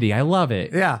community. I love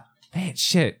it. Yeah. Man,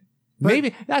 shit.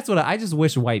 Maybe that's what I just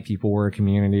wish white people were a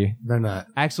community. They're not.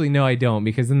 Actually, no, I don't,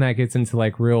 because then that gets into,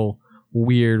 like, real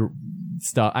weird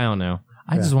stuff. I don't know.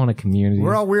 I just want a community.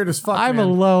 We're all weird as fuck. I'm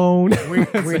alone.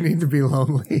 We need to be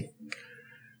lonely.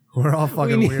 We're all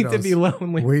fucking weirdos. We need to be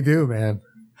lonely. We do, man.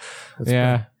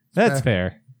 That's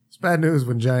fair. It's bad news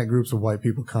when giant groups of white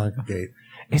people congregate.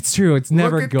 It's true. It's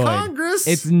never good. Congress.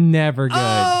 It's never good.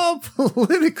 Oh,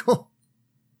 political.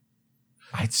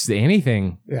 It's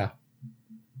anything. Yeah.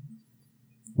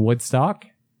 Woodstock.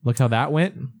 Look how that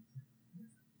went.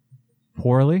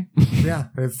 Poorly. Yeah,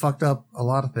 they've fucked up a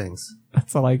lot of things.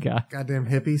 That's all I got. Goddamn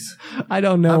hippies. I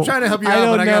don't know. I'm trying to help you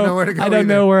out, but I got nowhere to go. I don't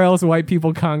know where else white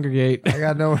people congregate. I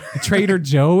got nowhere. Trader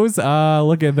Joe's.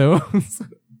 Look at those.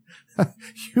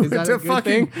 Is that a good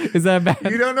thing? Is that bad?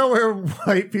 You don't know where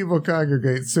white people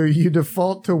congregate, so you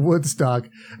default to Woodstock,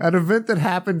 an event that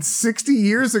happened 60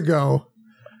 years ago.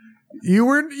 You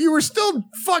were still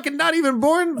fucking not even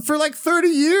born for like 30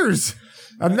 years.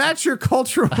 And that's your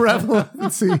cultural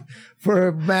relevancy for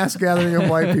a mass gathering of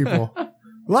white people.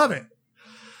 Love it.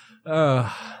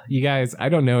 You guys, I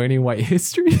don't know any white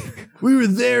history. We were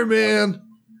there, man.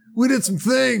 We did some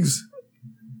things.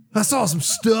 I saw some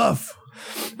stuff.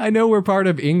 I know we're part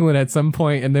of England at some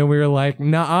point, and then we were like,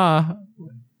 nah,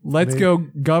 let's go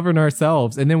govern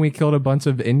ourselves. And then we killed a bunch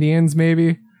of Indians,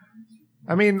 maybe.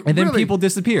 I mean, and then really, people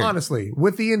disappeared. Honestly,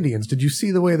 with the Indians, did you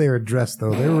see the way they were dressed,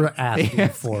 though? They were asking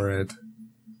for it.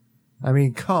 I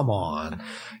mean, come on.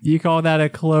 You call that a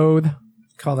cloth?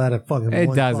 Call that a fucking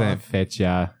It doesn't fit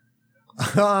ya.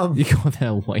 You call that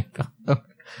a loincloth?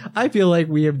 I feel like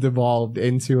we have devolved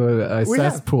into a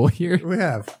cesspool here. We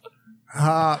have.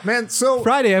 Man, so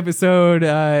Friday episode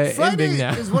Friday ending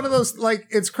now. is one of those, like,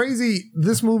 it's crazy.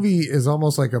 This movie is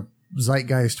almost like a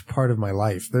zeitgeist part of my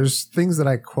life. There's things that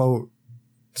I quote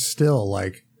still,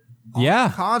 like, I'll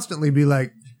constantly be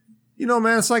like, you know,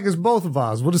 man, it's like it's both of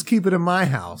us. We'll just keep it in my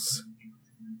house.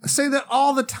 I say that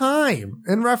all the time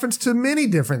in reference to many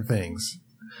different things.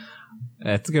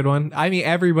 That's a good one. I mean,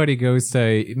 everybody goes to,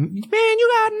 man,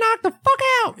 you got knocked the fuck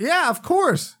out. Yeah, of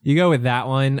course. You go with that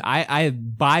one. I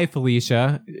Bye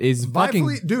Felicia is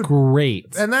fucking dude,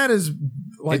 great. And that is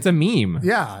like, it's a meme.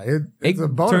 Yeah. It's a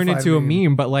bona turned fide into meme. a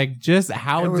meme, but like just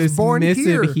how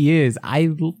dismissive he is.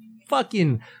 I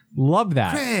fucking love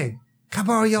that. Craig, can I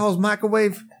borrow y'all's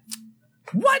microwave?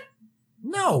 What?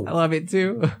 No. I love it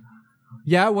too.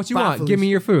 Yeah, what you want? Felicia. Give me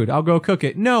your food. I'll go cook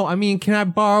it. No, I mean, can I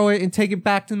borrow it and take it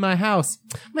back to my house?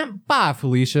 Man, bye,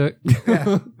 Felicia.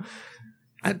 Yeah.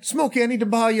 Smokey, I need to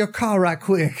borrow your car right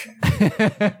quick.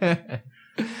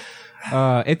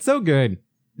 It's so good.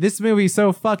 This movie's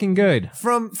so fucking good.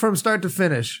 From start to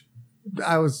finish,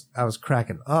 I was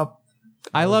cracking up.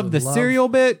 I love the cereal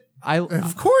bit.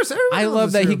 Of course, I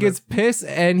love that he gets pissed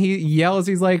and he yells.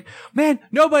 He's like, "Man,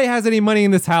 nobody has any money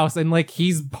in this house," and like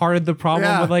he's part of the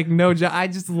problem with like no job. I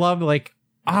just love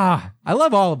I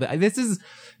love all of it.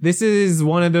 This is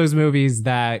one of those movies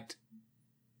that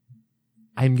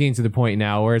I'm getting to the point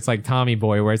now where it's like Tommy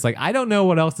Boy, where it's like I don't know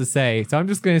what else to say, so I'm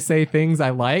just gonna say things I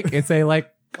like and say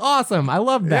like, "Awesome, I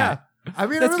love that." Yeah. I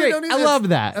mean, that's really great. I love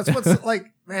that. That's what's like,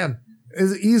 man.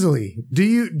 Is easily. Do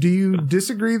you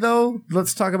disagree though?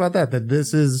 Let's talk about that. That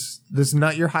this is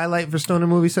not your highlight for Stoner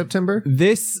Movie September?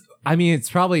 I mean, it's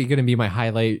probably going to be my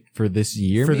highlight for this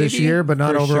year. This year, but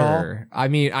not overall. Sure. I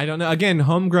mean, I don't know. Again,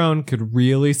 Homegrown could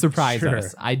really surprise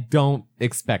us. I don't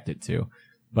expect it to,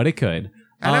 but it could.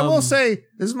 And I will say,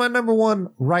 this is my number one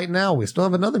right now. We still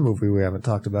have another movie we haven't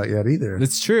talked about yet either.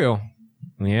 That's true.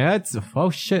 Yeah,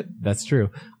 that's true.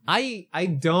 I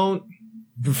don't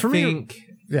think.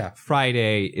 Yeah,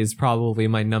 Friday is probably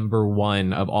my number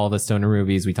one of all the Stoner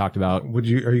movies we talked about. Are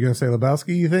you going to say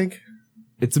Lebowski, you think?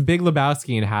 It's a Big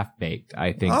Lebowski and Half Baked,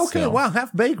 I think. Okay, still. wow,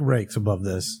 Half Baked ranks above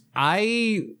this.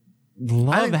 I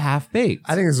love Half Baked.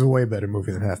 I think this is a way better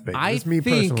movie than Half Baked. That's me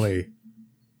personally.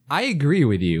 I agree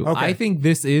with you. Okay. I think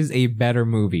this is a better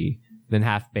movie than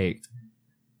Half Baked.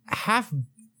 Half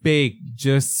Baked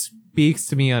just speaks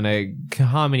to me on a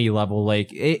comedy level.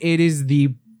 Like, it is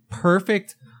the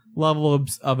perfect level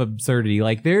of absurdity.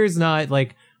 Like there's not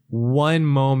like one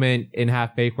moment in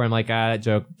Half Baked where I'm like, that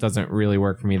joke doesn't really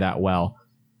work for me that well.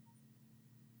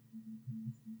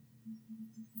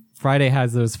 Friday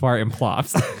has those fart and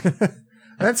plops.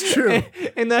 That's true.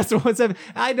 and that's what's up.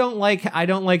 I don't like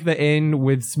the end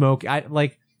with Smoke.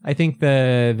 I think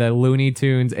the Looney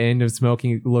Tunes end of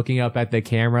Smoking looking up at the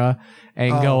camera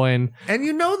and going, and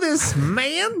you know this,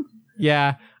 man?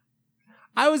 Yeah.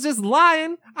 I was just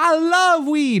lying. I love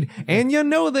weed. And you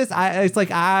know this. It's like,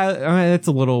 it's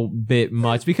a little bit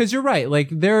much because you're right. Like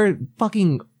there are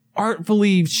fucking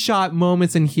artfully shot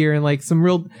moments in here and like some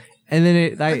real, and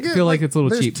then I feel like it's a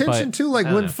little cheap. There's tension too. Like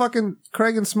when fucking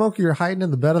Craig and Smokey are hiding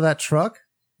in the bed of that truck.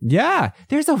 Yeah.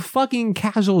 There's a fucking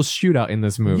casual shootout in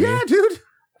this movie. Yeah, dude.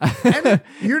 And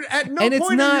you're at no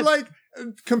point are you like,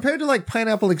 compared to like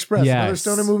Pineapple Express, another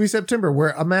Stoner Movie September,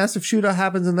 where a massive shootout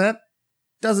happens in that.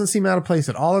 Doesn't seem out of place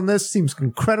at all in this. Seems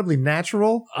incredibly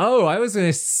natural. Oh, I was going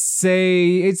to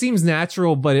say it seems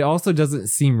natural, but it also doesn't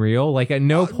seem real. Like at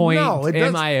no point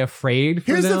am I afraid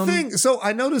for them. Here's the thing. So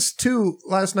I noticed too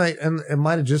last night, and it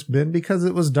might have just been because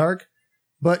it was dark,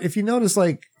 but if you notice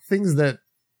like things that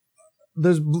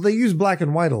they use black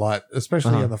and white a lot,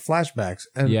 especially in the flashbacks.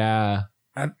 And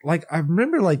I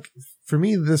remember like for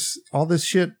me, all this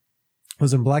shit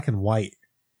was in black and white.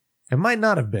 It might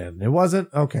not have been. It wasn't?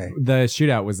 Okay. The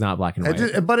shootout was not black and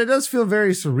white. But it does feel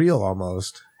very surreal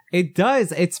almost. It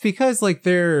does. It's because like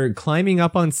they're climbing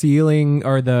up on ceiling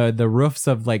or the roofs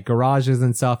of like garages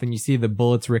and stuff, and you see the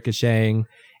bullets ricocheting,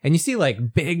 and you see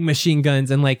like big machine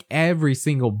guns, and like every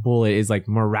single bullet is like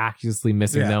miraculously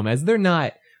missing them, as they're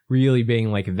not really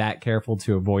being like that careful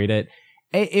to avoid it.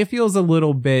 It feels a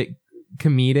little bit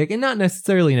comedic, and not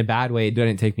necessarily in a bad way. It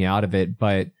didn't take me out of it,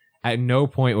 but at no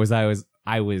point was I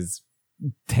was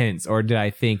tense, or did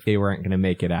I think they weren't going to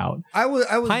make it out. I was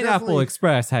Pineapple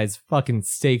Express has fucking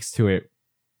stakes to it.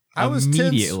 I was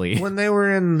immediately tense when they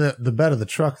were in the bed of the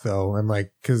truck, though, and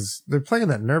like because they're playing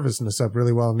that nervousness up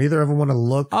really well. Neither of them want to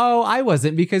look. Oh, I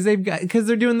wasn't, because they're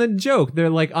doing the joke. They're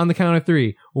like on the count of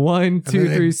 3, 1, 2,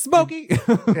 3, Smokey.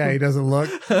 Yeah, he doesn't look.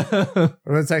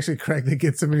 Or it's actually Craig that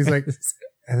gets him, and he's like,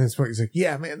 and then Smokey's like,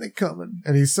 "Yeah, man, they're coming,"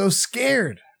 and he's so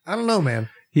scared. I don't know, man.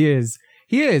 He is.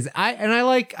 I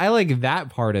like that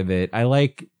part of it.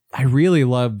 I really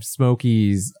love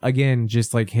Smokey's, again,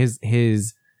 just like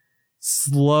his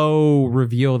slow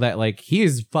reveal that like he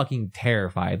is fucking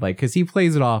terrified, like, cause he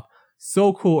plays it off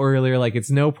so cool earlier, like it's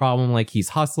no problem, like he's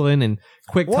hustling and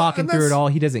talking through it all.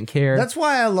 He doesn't care. That's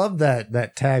why I love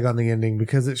that tag on the ending,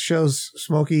 because it shows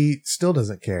Smokey still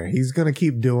doesn't care. He's gonna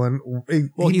keep doing.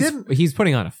 He's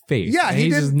putting on a face. Yeah,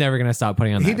 he's just never gonna stop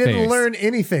putting on. He didn't learn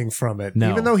anything from it.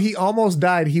 No. Even though he almost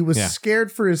died, he was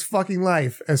scared for his fucking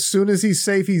life. As soon as he's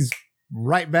safe, he's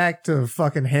right back to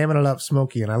fucking hamming it up,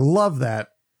 Smokey, and I love that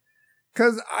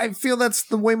because I feel that's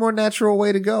the way more natural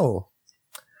way to go.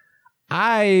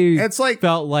 It's like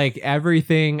felt like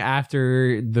everything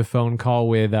after the phone call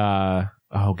with oh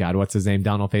god, what's his name?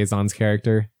 Donald Faison's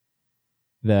character.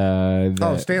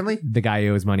 Stanley? The guy he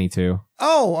owes money to.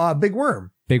 Big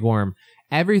Worm. Big Worm.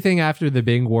 Everything after the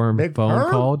Big Worm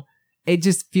phone called, it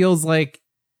just feels like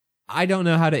I don't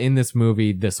know how to end this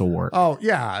movie. This will work. Oh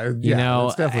yeah, you know,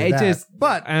 it's definitely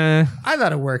but I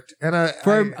thought it worked, and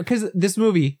because this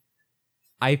movie,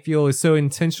 I feel, is so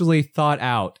intentionally thought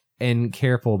out and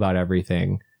careful about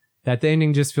everything that the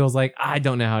ending just feels like I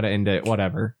don't know how to end it.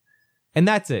 Whatever, and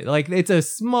that's it. Like it's a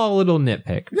small little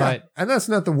nitpick, but and that's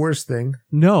not the worst thing.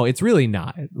 No, it's really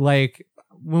not. Like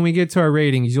when we get to our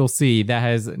ratings, you'll see that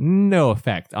has no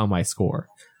effect on my score.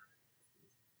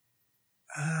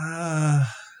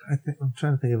 I'm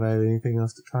trying to think if I have anything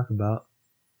else to talk about.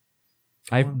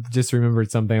 I just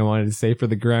remembered something I wanted to say for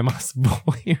the Grandma's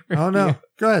Boy. Oh no,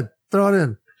 go ahead, throw it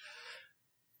in.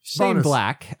 Shane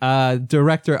Black,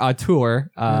 director,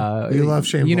 auteur. You love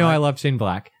Shane Black. You know I love Shane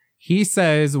Black. He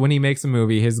says when he makes a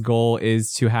movie, his goal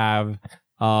is to have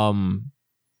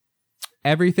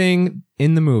everything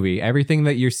in the movie, everything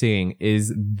that you're seeing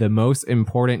is the most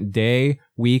important day,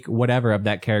 week, whatever of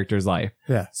that character's life.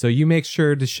 Yeah. So you make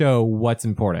sure to show what's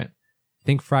important. I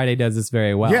think Friday does this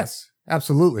very well. Yes,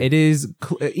 absolutely. It is,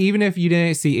 even if you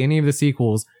didn't see any of the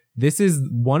sequels, this is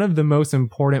one of the most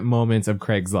important moments of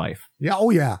Craig's life. Yeah. Oh,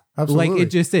 yeah. Absolutely. Like, it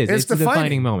just is. It's the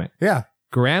defining moment. Yeah.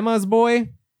 Grandma's Boy.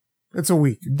 It's a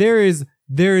week. There is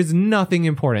nothing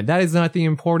important. That is not the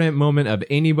important moment of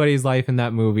anybody's life in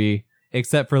that movie,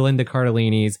 except for Linda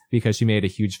Cardellini's, because she made a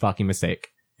huge fucking mistake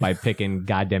by picking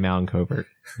goddamn Alan Covert.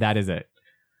 That is it.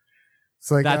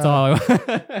 It's like that's all.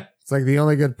 It's like the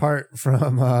only good part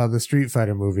from the Street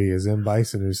Fighter movie is M.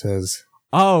 Bison, who says,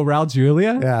 "Oh, Raul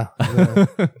Julia? Yeah.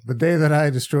 The day that I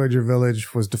destroyed your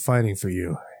village was defining for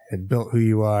you. It built who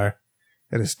you are.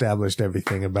 It established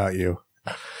everything about you.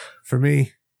 For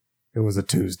me, it was a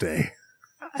Tuesday."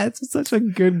 That's such a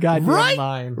good goddamn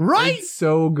line. Right? It's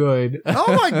so good.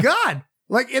 Oh my God.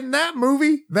 Like in that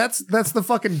movie, that's the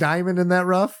fucking diamond in that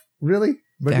rough. Really?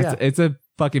 But it's a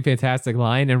fucking fantastic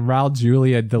line, and Raul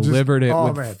Julia delivered it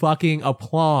with fucking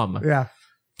aplomb. Yeah.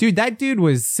 Dude, that dude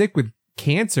was sick with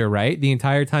cancer, right? The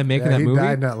entire time making that movie. He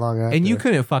died not long after. And you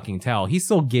couldn't fucking tell. He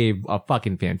still gave a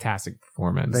fucking fantastic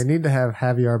performance. They need to have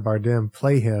Javier Bardem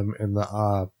play him in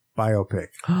the biopic.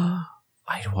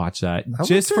 I'd watch that.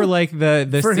 Just for like the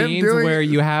scenes where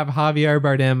you have Javier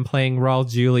Bardem playing Raul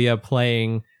Julia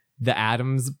playing the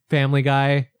Addams Family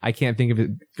guy. I can't think of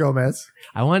it. Gomez.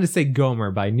 I wanted to say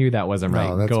Gomer, but I knew that wasn't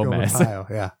right. That's Gomez.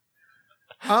 Yeah.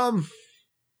 I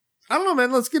don't know,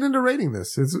 man. Let's get into rating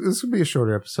this. This would be a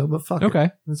shorter episode, but fuck it.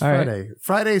 Okay. It's All Friday. Right.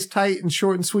 Friday's tight and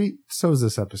short and sweet. So is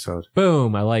this episode.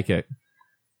 Boom. I like it.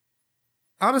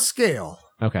 On a scale.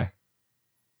 Okay.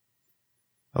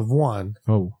 Of 1.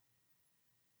 Oh.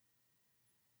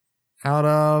 Out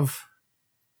of,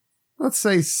 let's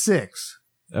say 6.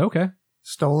 Okay.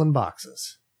 Stolen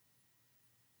boxes.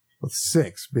 With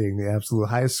 6 being the absolute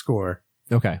highest score.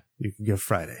 Okay. You can give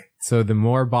Friday. So the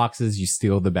more boxes you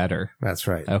steal, the better. That's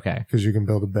right. Okay. Because you can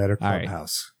build a better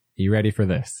clubhouse. Right. You ready for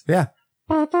this? Yeah.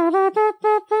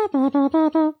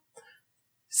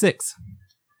 6.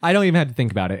 I don't even have to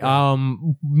think about it.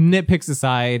 Nitpicks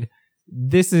aside,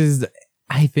 this is,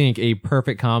 I think, a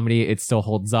perfect comedy. It still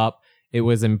holds up. It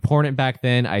was important back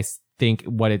then. I think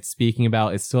what it's speaking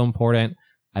about is still important.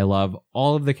 I love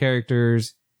all of the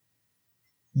characters.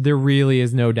 There really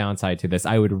is no downside to this.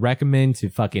 I would recommend to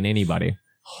fucking anybody,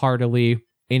 heartily,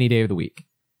 any day of the week.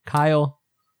 Kyle,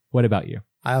 what about you?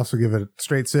 I also give it a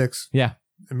straight 6. Yeah.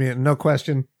 I mean, no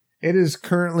question. It is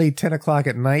currently 10 o'clock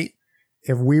at night.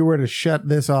 If we were to shut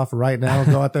this off right now,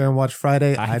 go out there and watch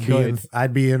Friday,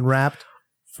 I'd be enwrapped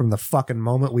from the fucking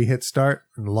moment we hit start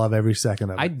and love every second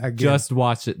of it. I just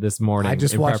watched it this morning. I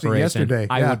just watched it yesterday.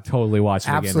 I would totally watch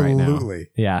it again right now. Absolutely.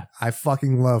 Yeah. I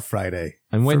fucking love Friday.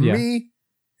 I'm with you. For me,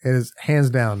 it is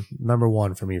hands down number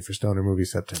 1 for me for Stoner Movie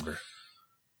September.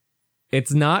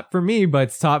 It's not for me, but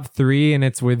it's top 3, and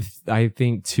it's with, I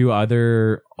think, 2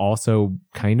 other also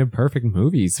kind of perfect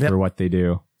movies for what they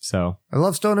do. So I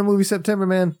love Stoner Movie September,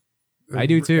 man. I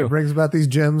do too. It brings about these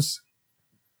gems.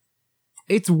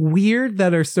 It's weird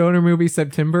that our Stoner Movie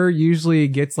September usually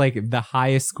gets like the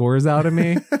highest scores out of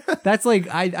me. That's like,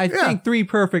 I think 3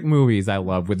 perfect movies I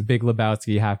love with Big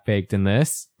Lebowski, Half Baked, and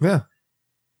this. Yeah.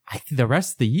 The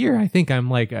rest of the year, I think I'm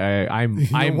like,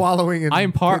 I'm wallowing in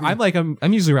I'm par. pity.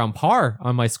 I'm usually around par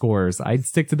on my scores. I'd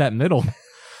stick to that middle.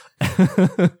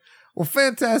 Well,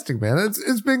 fantastic, man.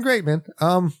 It's been great, man.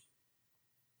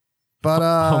 But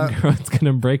Homegirl's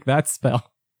gonna break that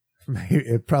spell.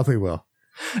 It probably will.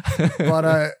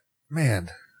 But man,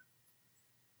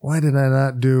 why did I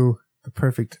not do the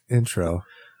perfect intro?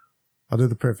 I'll do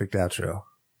the perfect outro.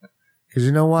 Because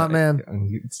you know what, man?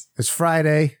 It's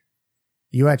Friday.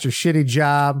 You at your shitty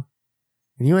job,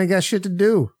 and you ain't got shit to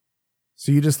do.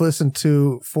 So you just listen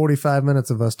to 45 minutes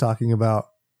of us talking about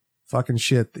fucking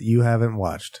shit that you haven't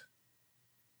watched.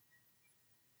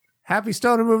 Happy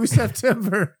Stoner Movie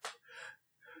September.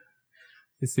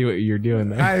 You see what you're doing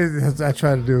there. I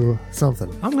try to do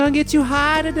something. I'm gonna get you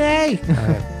high today.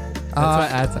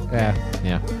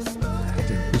 Yeah.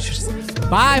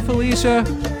 Bye, Felicia.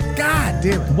 God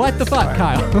damn it. What the fuck,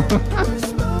 Kyle?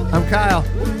 I'm Kyle.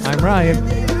 I'm Ryan.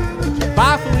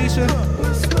 Bye, Felicia.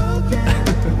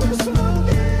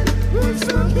 We're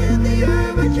sunk in the